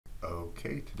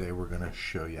Okay, today we're going to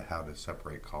show you how to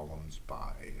separate columns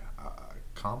by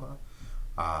comma.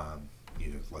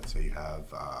 Let's say you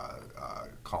have a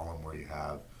column where you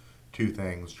have two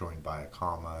things joined by a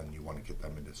comma and you want to get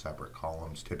them into separate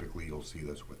columns. Typically you'll see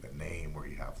this with a name where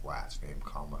you have last name,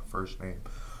 comma, first name.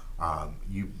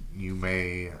 You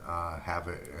may have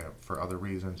it for other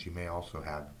reasons. You may also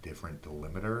have different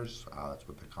delimiters, that's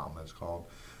what the comma is called,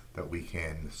 that we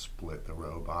can split the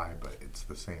row by, but it's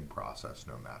the same process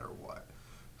no matter what.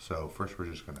 So first we're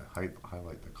just going to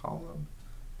highlight the column,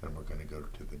 then we're going to go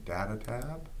to the data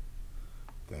tab,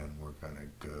 then we're going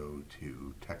to go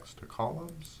to text to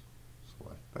columns,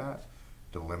 select that,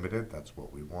 delimited, that's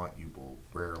what we want. You will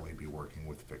rarely be working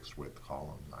with fixed width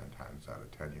columns. 9 times out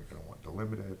of 10 you're going to want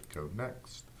delimited. Go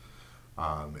next.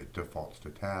 It defaults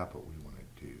to tab, but we want to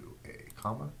do a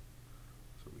comma.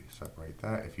 So we separate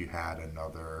that. If you had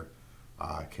another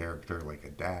character like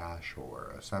a dash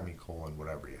or a semicolon,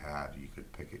 whatever you had, you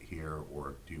could pick it here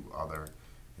or do other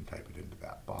and type it into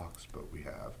that box, but we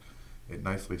have it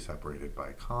nicely separated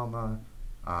by comma.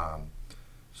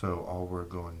 So all we're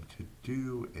going to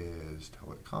do is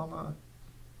tell it comma,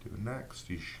 do next.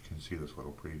 You can see this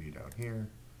little preview down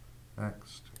here.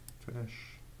 Next,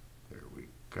 finish. There we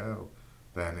go.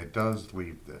 Then it does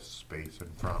leave this space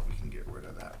in front. We can get rid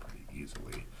of that pretty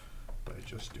easily by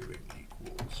just doing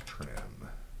equals trim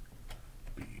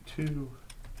B2.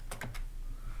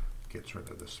 Gets rid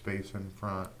of the space in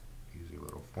front. Easy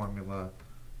little formula.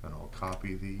 Then I'll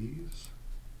copy these.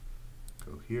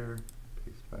 Go here,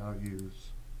 paste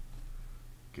values.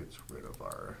 Gets rid of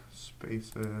our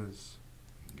spaces.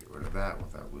 We can get rid of that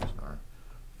without losing our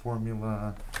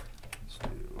formula. Let's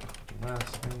do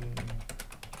last name,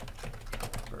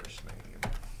 first name.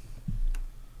 Like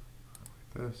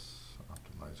this.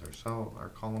 Optimize our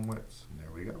column widths, and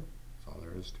there we go. That's all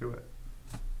there is to it.